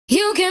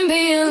You can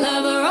be a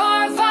lover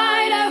or a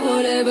fighter,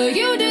 whatever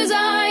you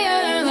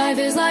desire. Life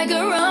is like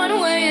a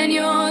runway and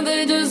you're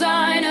the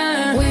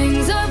designer.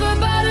 Wings of a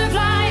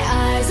butterfly,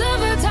 eyes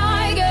of a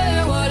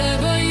tiger.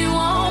 Whatever you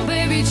want,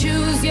 baby,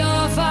 choose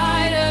your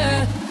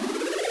fighter.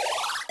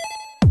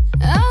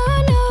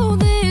 I know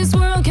this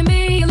world can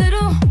be a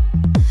little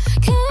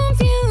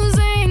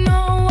confusing,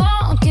 no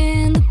walk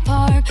in the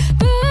park,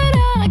 but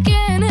I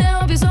can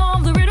help you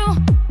solve the riddle.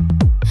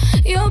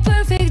 You're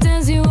perfect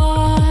as you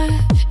are.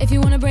 If you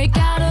wanna break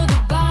out of